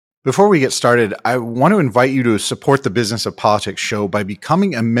Before we get started, I want to invite you to support the Business of Politics show by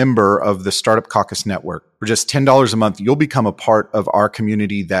becoming a member of the Startup Caucus Network. For just $10 a month, you'll become a part of our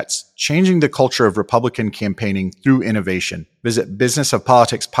community that's changing the culture of Republican campaigning through innovation. Visit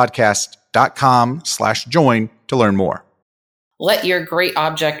businessofpoliticspodcast.com/join to learn more. Let your great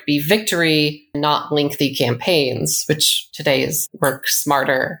object be victory, not lengthy campaigns, which today is work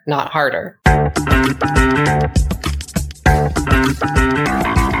smarter, not harder.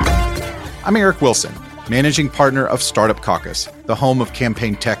 I'm Eric Wilson, Managing Partner of Startup Caucus, the home of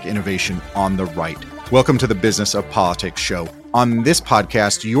campaign tech innovation on the right. Welcome to the Business of Politics show. On this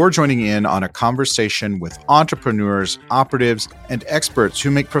podcast, you're joining in on a conversation with entrepreneurs, operatives, and experts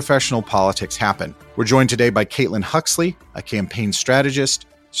who make professional politics happen. We're joined today by Caitlin Huxley, a campaign strategist,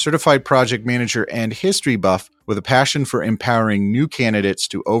 certified project manager, and history buff with a passion for empowering new candidates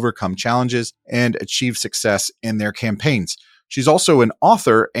to overcome challenges and achieve success in their campaigns. She's also an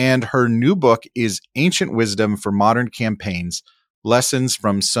author, and her new book is Ancient Wisdom for Modern Campaigns, Lessons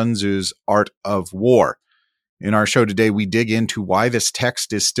from Sun Tzu's Art of War. In our show today, we dig into why this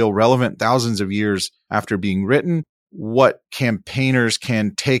text is still relevant thousands of years after being written, what campaigners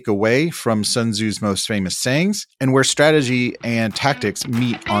can take away from Sun Tzu's most famous sayings, and where strategy and tactics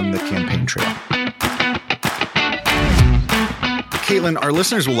meet on the campaign trail. Caitlin, our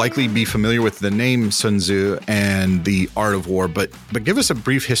listeners will likely be familiar with the name Sun Tzu and the art of war, but give us a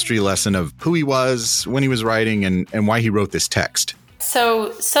brief history lesson of who he was, when he was writing, and why he wrote this text.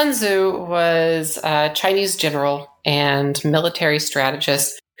 So Sun Tzu was a Chinese general and military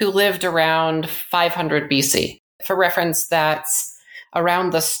strategist who lived around 500 BC. For reference, that's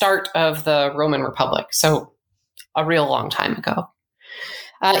around the start of the Roman Republic, so a real long time ago.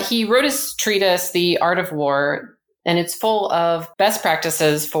 He wrote his treatise, The Art of War, and it's full of best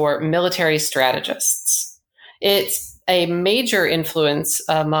practices for military strategists. It's a major influence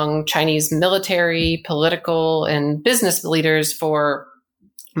among Chinese military, political, and business leaders for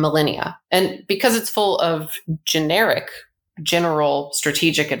millennia. And because it's full of generic, general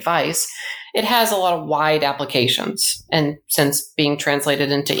strategic advice, it has a lot of wide applications. And since being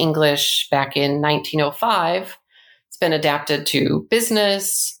translated into English back in 1905, been adapted to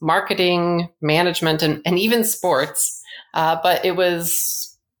business, marketing, management, and even sports, but it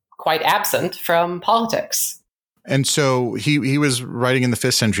was quite absent from politics. And so he was writing in the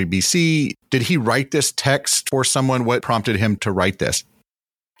 5th century BC. Did he write this text for someone? What prompted him to write this?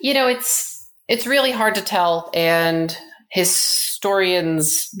 You know, it's really hard to tell, and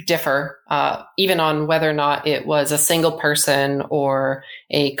historians differ even on whether or not it was a single person or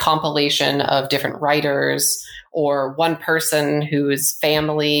a compilation of different writers, or one person whose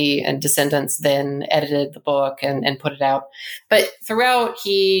family and descendants then edited the book and put it out. But throughout,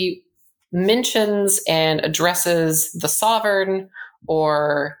 he mentions and addresses the sovereign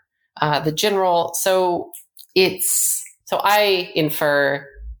or the general. So I infer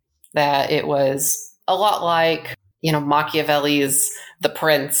that it was a lot like, Machiavelli's The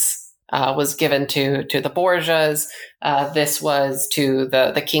Prince was given to the Borgias. This was to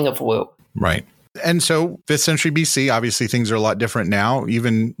the King of Wu. Right. And so 5th century BC, obviously things are a lot different now,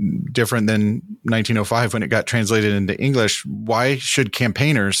 even different than 1905 when it got translated into English. Why should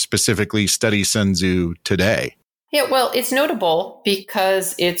campaigners specifically study Sun Tzu today? Yeah, well, it's notable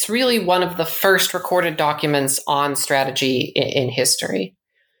because it's really one of the first recorded documents on strategy in history.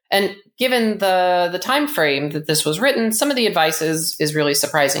 And given the time frame that this was written, some of the advice is really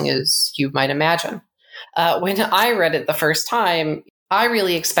surprising, as you might imagine. When I read it the first time, I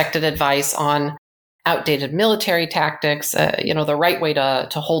really expected advice on outdated military tactics, the right way to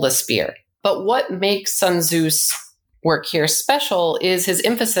hold a spear. But what makes Sun Tzu's work here special is his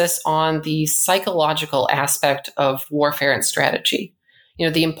emphasis on the psychological aspect of warfare and strategy.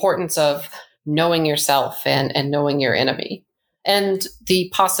 The importance of knowing yourself and knowing your enemy, and the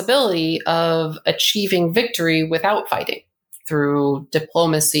possibility of achieving victory without fighting through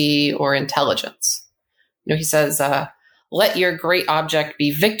diplomacy or intelligence. He says, let your great object be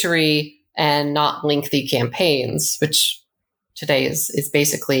victory and not lengthy campaigns, which today is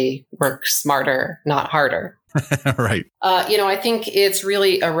basically work smarter, not harder. Right. I think it's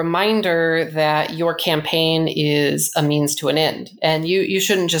really a reminder that your campaign is a means to an end, and you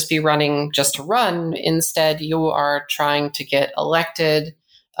shouldn't just be running just to run. Instead, you are trying to get elected.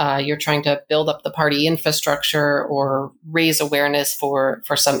 You're trying to build up the party infrastructure or raise awareness for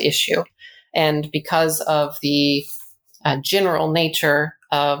some issue. And because of the general nature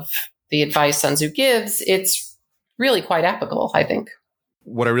of the advice Sun Tzu gives, it's really quite applicable, I think.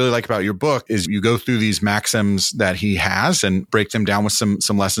 What I really like about your book is you go through these maxims that he has and break them down with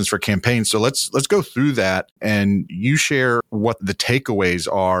some lessons for campaigns. So let's go through that, and you share what the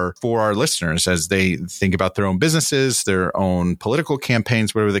takeaways are for our listeners as they think about their own businesses, their own political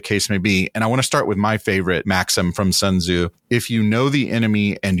campaigns, whatever the case may be. And I want to start with my favorite maxim from Sun Tzu. If you know the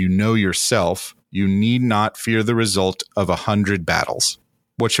enemy and you know yourself, you need not fear the result of 100 battles.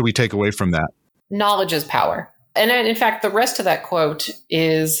 What should we take away from that? Knowledge is power. And in fact, the rest of that quote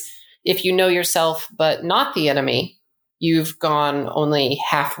is, if you know yourself but not the enemy, you've gone only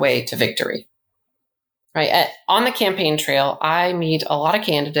halfway to victory. Right? On the campaign trail, I meet a lot of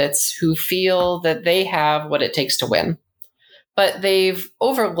candidates who feel that they have what it takes to win, but they've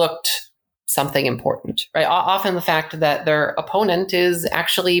overlooked something important, right? Often the fact that their opponent is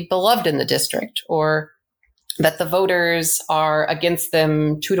actually beloved in the district, or that the voters are against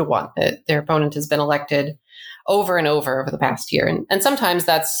them 2-1, that their opponent has been elected over and over the past year. And sometimes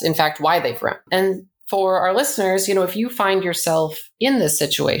that's, in fact, why they've run. And for our listeners, if you find yourself in this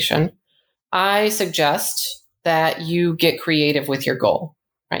situation, I suggest that you get creative with your goal,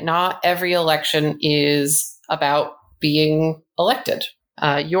 right? Not every election is about being elected.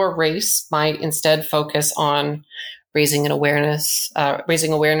 Your race might instead focus on raising awareness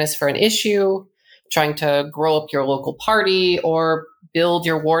for an issue, trying to grow up your local party, or build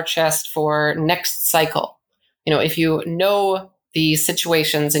your war chest for next cycle. If you know the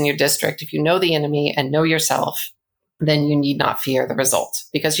situations in your district, if you know the enemy and know yourself, then you need not fear the result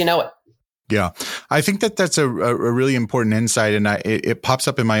because you know it. Yeah, I think that's a really important insight. And it pops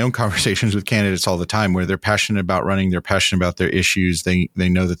up in my own conversations with candidates all the time where they're passionate about running, they're passionate about their issues. They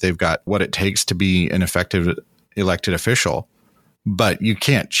know that they've got what it takes to be an effective elected official. But you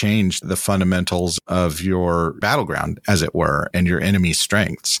can't change the fundamentals of your battleground, as it were, and your enemy's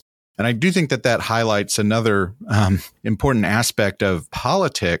strengths. And I do think that highlights another important aspect of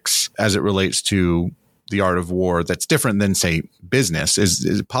politics as it relates to the art of war that's different than, say, business.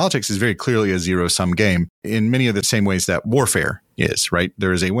 Is politics is very clearly a zero-sum game in many of the same ways that warfare is, right?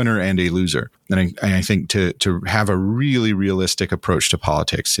 There is a winner and a loser. And I think to have a really realistic approach to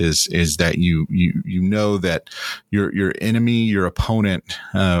politics is that you know that your enemy, your opponent,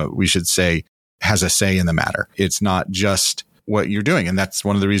 we should say, has a say in the matter. It's not just what you're doing. And that's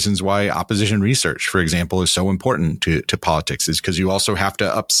one of the reasons why opposition research, for example, is so important to politics, is because you also have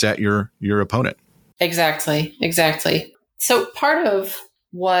to upset your opponent. Exactly. So part of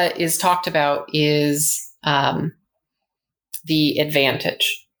what is talked about is the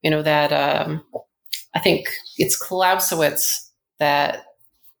advantage. That I think it's Clausewitz that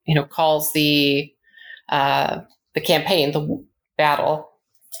calls the campaign, the battle,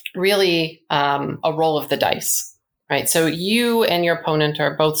 really a roll of the dice, right? So you and your opponent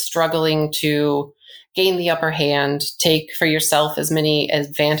are both struggling to gain the upper hand, take for yourself as many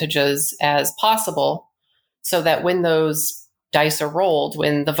advantages as possible so that when those dice are rolled,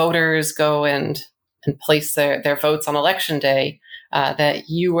 when the voters go and place their votes on election day, that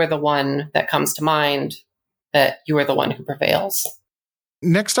you are the one that comes to mind, that you are the one who prevails.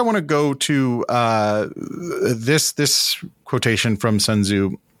 Next, I want to go to this quotation from Sun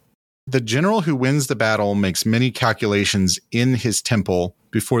Tzu. The general who wins the battle makes many calculations in his temple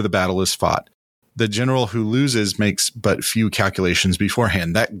before the battle is fought. The general who loses makes but few calculations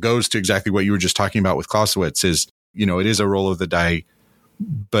beforehand. That goes to exactly what you were just talking about with Clausewitz is, it is a roll of the die,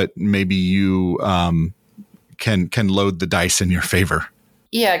 but maybe you can load the dice in your favor.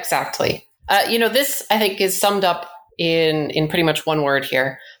 Yeah, exactly. This I think is summed up in pretty much one word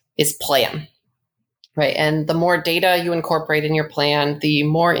here, is plan. Right. And the more data you incorporate in your plan, the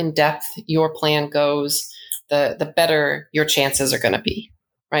more in depth your plan goes, the better your chances are going to be.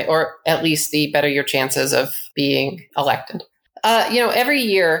 Right. Or at least the better your chances of being elected. Every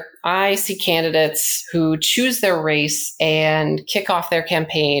year I see candidates who choose their race and kick off their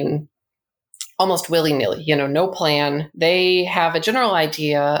campaign almost willy-nilly, no plan. They have a general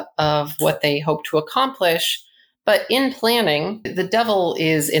idea of what they hope to accomplish. But in planning, the devil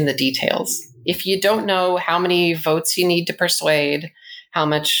is in the details. If you don't know how many votes you need to persuade, how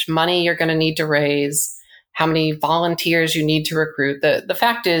much money you're going to need to raise, how many volunteers you need to recruit, the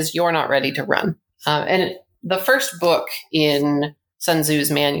fact is you're not ready to run. And the first book in Sun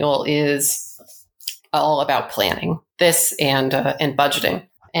Tzu's manual is all about planning, this and budgeting.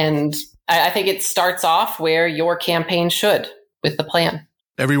 And I think it starts off where your campaign should, with the plan.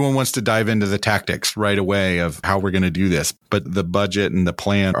 Everyone wants to dive into the tactics right away of how we're going to do this, but the budget and the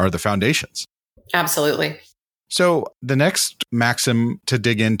plan are the foundations. Absolutely. So the next maxim to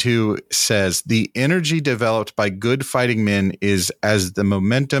dig into says, the energy developed by good fighting men is as the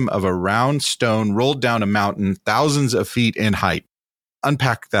momentum of a round stone rolled down a mountain thousands of feet in height.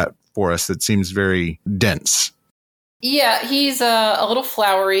 Unpack that for us. It seems very dense. Yeah, he's a little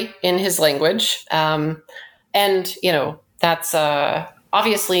flowery in his language. And, that's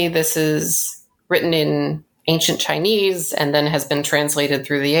obviously this is written in ancient Chinese and then has been translated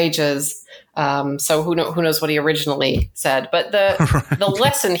through the ages. So who knows what he originally said. But the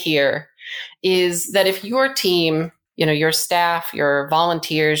lesson here is that if your team, your staff, your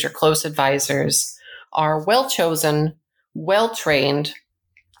volunteers, your close advisors are well chosen, well trained,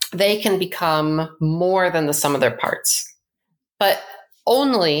 they can become more than the sum of their parts. But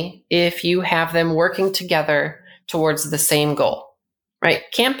only if you have them working together towards the same goal, right?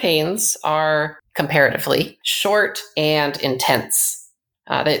 Campaigns are comparatively short and intense.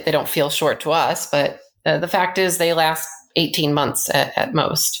 They don't feel short to us, but the fact is they last 18 months at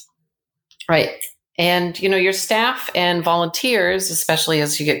most, right? And, your staff and volunteers, especially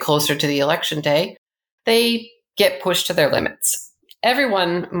as you get closer to the election day, they get pushed to their limits.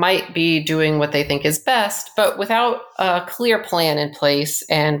 Everyone might be doing what they think is best, but without a clear plan in place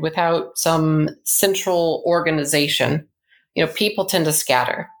and without some central organization, people tend to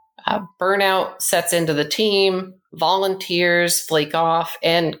scatter. Burnout sets into the team, volunteers flake off,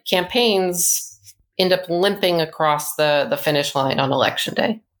 and campaigns end up limping across the finish line on election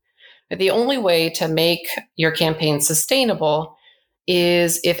day. The only way to make your campaign sustainable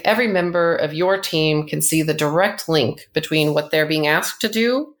is if every member of your team can see the direct link between what they're being asked to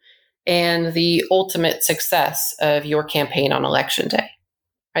do and the ultimate success of your campaign on election day.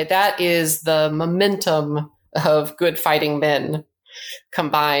 Right? That is the momentum of good fighting men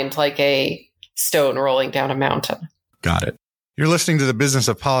combined like a stone rolling down a mountain. Got it. You're listening to the Business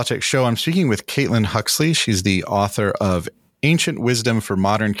of Politics show. I'm speaking with Caitlin Huxley. She's the author of Ancient Wisdom for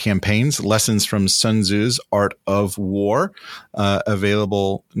Modern Campaigns, Lessons from Sun Tzu's Art of War,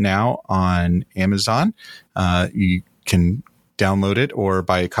 available now on Amazon. You can download it or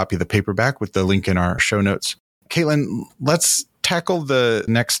buy a copy of the paperback with the link in our show notes. Caitlin, let's tackle the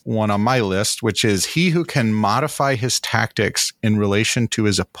next one on my list, which is he who can modify his tactics in relation to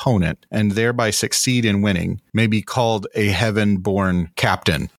his opponent and thereby succeed in winning may be called a heaven-born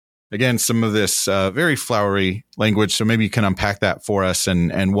captain. Again, some of this very flowery language, so maybe you can unpack that for us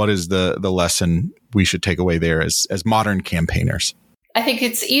and what is the lesson we should take away there as modern campaigners? I think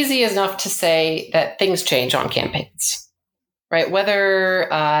it's easy enough to say that things change on campaigns, right? Whether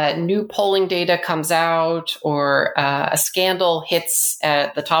new polling data comes out or a scandal hits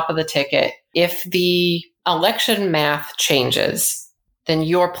at the top of the ticket, if the election math changes, then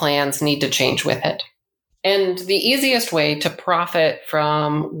your plans need to change with it. And the easiest way to profit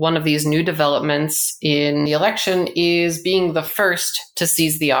from one of these new developments in the election is being the first to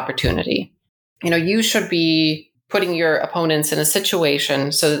seize the opportunity. You should be putting your opponents in a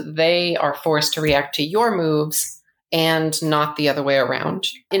situation so that they are forced to react to your moves and not the other way around.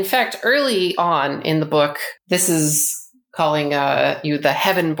 In fact, early on in the book, this is calling you the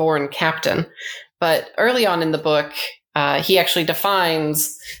heaven-born captain, but early on in the book, he actually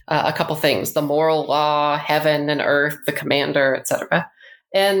defines a couple things: the moral law, heaven and earth, the commander, etc.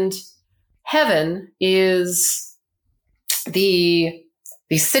 And heaven is the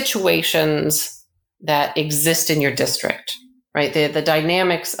situations that exist in your district, right? The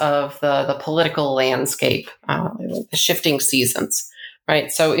dynamics of the political landscape, the shifting seasons,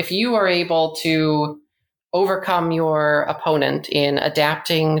 right? So if you are able to overcome your opponent in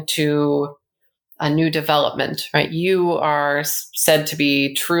adapting to a new development, right? You are said to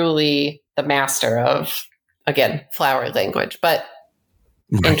be truly the master of, again, flowery language, but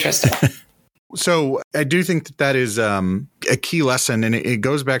interesting. So I do think that is a key lesson, and it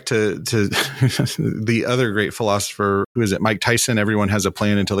goes back to the other great philosopher, who is it, Mike Tyson? Everyone has a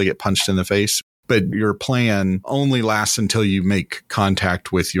plan until they get punched in the face, but your plan only lasts until you make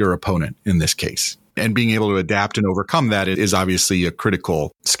contact with your opponent in this case. And being able to adapt and overcome that is obviously a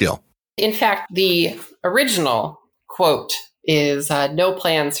critical skill. In fact, the original quote is "No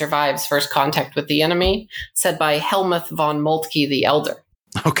plan survives first contact with the enemy," said by Helmuth von Moltke the Elder.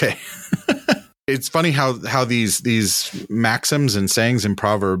 Okay. It's funny how these maxims and sayings and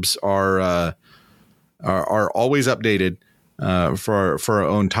proverbs are always updated for our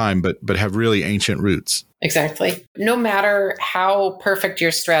own time, but have really ancient roots. Exactly. No matter how perfect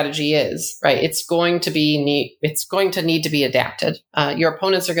your strategy is, right? It's going to need to be adapted. Your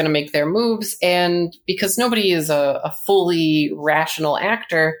opponents are going to make their moves, and because nobody is a fully rational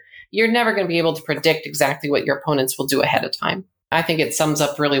actor, you're never going to be able to predict exactly what your opponents will do ahead of time. I think it sums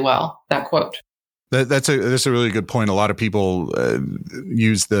up really well that quote. That's a really good point. A lot of people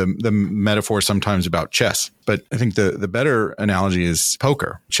use the metaphor sometimes about chess, but I think the better analogy is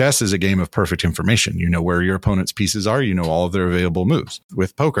poker. Chess is a game of perfect information. You know where your opponent's pieces are. You know all of their available moves.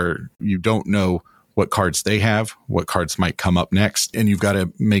 With poker, you don't know what cards they have, what cards might come up next, and you've got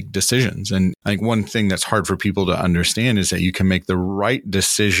to make decisions. And I think one thing that's hard for people to understand is that you can make the right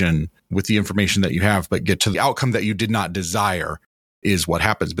decision with the information that you have, but get to the outcome that you did not desire is what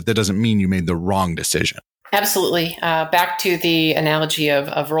happens. But that doesn't mean you made the wrong decision. Absolutely. Back to the analogy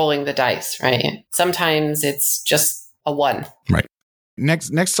of rolling the dice, right? Sometimes it's just a one. Right.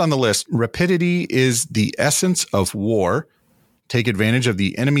 Next on the list, rapidity is the essence of war. Take advantage of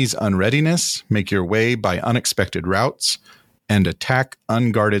the enemy's unreadiness, make your way by unexpected routes, and attack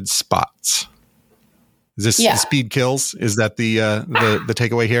unguarded spots. Is this speed kills? Is that the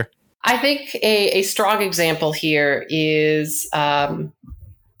takeaway here? I think a strong example here is,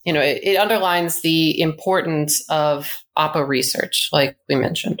 it underlines the importance of oppo research, like we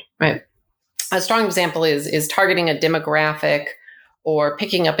mentioned, right? A strong example is targeting a demographic or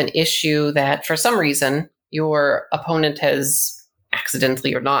picking up an issue that for some reason your opponent has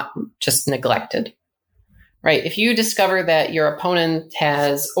accidentally or not just neglected, right? If you discover that your opponent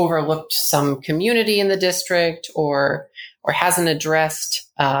has overlooked some community in the district or hasn't addressed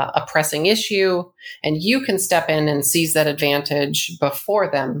a pressing issue, and you can step in and seize that advantage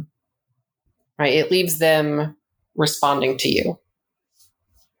before them, right? It leaves them responding to you,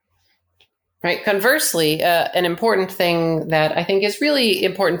 right? Conversely, an important thing that I think is really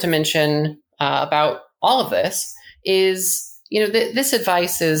important to mention about all of this is, this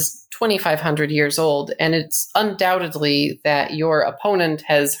advice is 2,500 years old, and it's undoubtedly that your opponent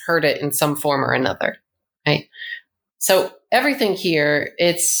has heard it in some form or another, right? So everything here,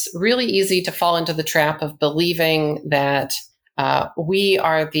 it's really easy to fall into the trap of believing that we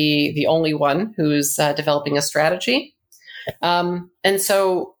are the only one who's developing a strategy. And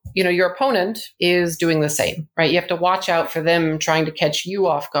so, your opponent is doing the same, right? You have to watch out for them trying to catch you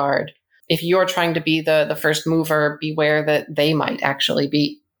off guard. If you're trying to be the first mover, beware that they might actually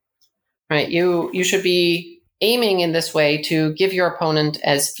be, right? You should be aiming in this way to give your opponent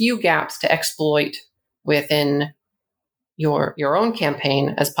as few gaps to exploit within your own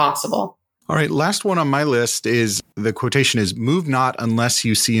campaign as possible. All right. Last one on my list is the quotation is move not unless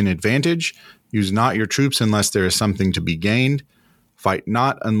you see an advantage. Use not your troops unless there is something to be gained. Fight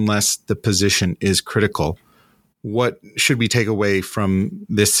not unless the position is critical. What should we take away from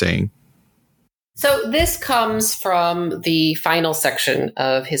this saying? So this comes from the final section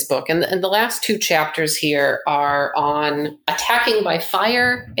of his book. And the last two chapters here are on attacking by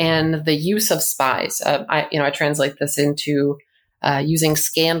fire and the use of spies. I translate this into using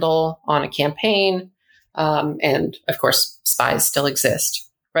scandal on a campaign. And of course, spies still exist,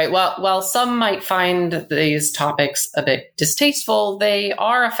 right? While some might find these topics a bit distasteful, they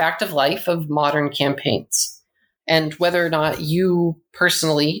are a fact of life of modern campaigns. And whether or not you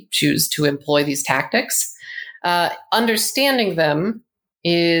personally choose to employ these tactics, understanding them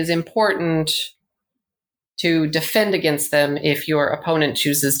is important to defend against them if your opponent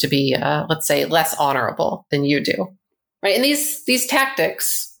chooses to be, let's say, less honorable than you do, right? And these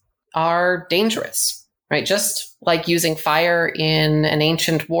tactics are dangerous, right? Just like using fire in an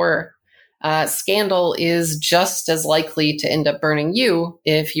ancient war, scandal is just as likely to end up burning you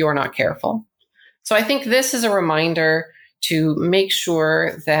if you're not careful. So I think this is a reminder to make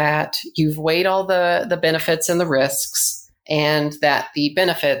sure that you've weighed all the benefits and the risks, and that the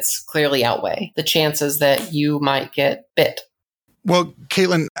benefits clearly outweigh the chances that you might get bit. Well,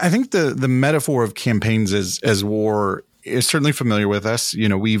 Caitlin, I think the metaphor of campaigns as war is certainly familiar with us.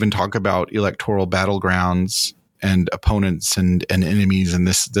 We even talk about electoral battlegrounds and opponents and enemies and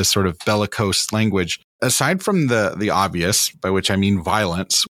this sort of bellicose language. Aside from the obvious, by which I mean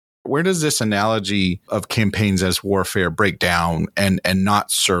violence, where does this analogy of campaigns as warfare break down and not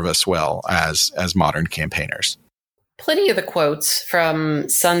serve us well as modern campaigners? Plenty of the quotes from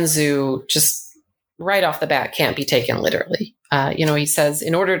Sun Tzu just right off the bat can't be taken literally. He says,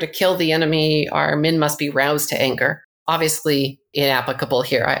 in order to kill the enemy, our men must be roused to anger. Obviously inapplicable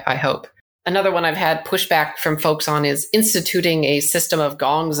here, I hope. Another one I've had pushback from folks on is instituting a system of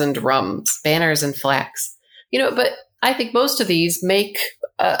gongs and drums, banners and flags. But I think most of these make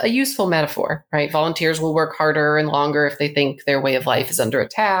a useful metaphor, right? Volunteers will work harder and longer if they think their way of life is under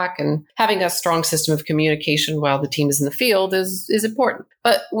attack, and having a strong system of communication while the team is in the field is important.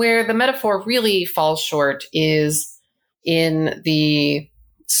 But where the metaphor really falls short is in the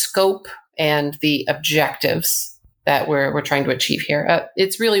scope and the objectives that we're trying to achieve here.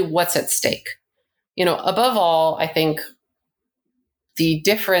 It's really what's at stake. Above all, I think the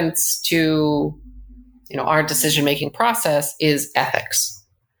difference to our decision-making process is ethics.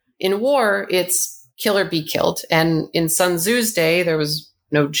 In war, it's kill or be killed. And in Sun Tzu's day, there was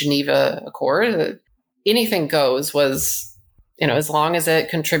no Geneva Accord. Anything goes was, as long as it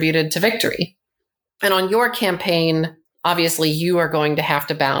contributed to victory. And on your campaign, obviously, you are going to have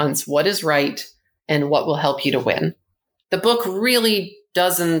to balance what is right and what will help you to win. The book really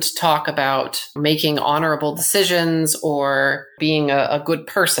doesn't talk about making honorable decisions or being a good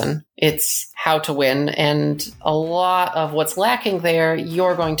person. It's how to win. And a lot of what's lacking there,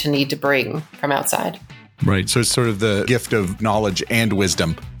 you're going to need to bring from outside. Right. So it's sort of the gift of knowledge and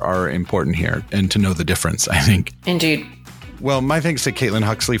wisdom are important here, and to know the difference, I think. Indeed. Well, my thanks to Caitlin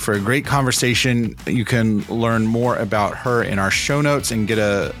Huxley for a great conversation. You can learn more about her in our show notes and get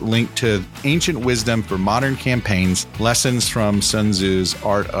a link to Ancient Wisdom for Modern Campaigns, Lessons from Sun Tzu's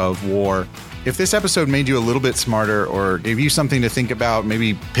Art of War. If this episode made you a little bit smarter or gave you something to think about,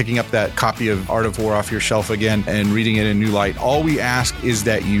 maybe picking up that copy of Art of War off your shelf again and reading it in new light, all we ask is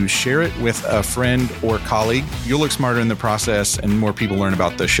that you share it with a friend or colleague. You'll look smarter in the process and more people learn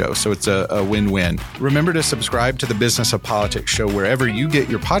about the show. So it's a win-win. Remember to subscribe to the Business of Politics show wherever you get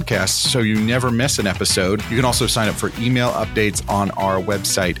your podcasts so you never miss an episode. You can also sign up for email updates on our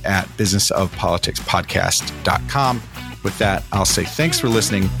website at businessofpoliticspodcast.com. With that, I'll say thanks for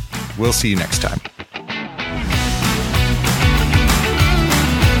listening. We'll see you next time.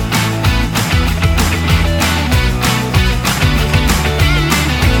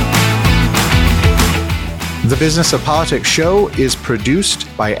 The Business of Politics show is produced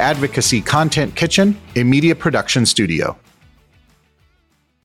by Advocacy Content Kitchen, a media production studio.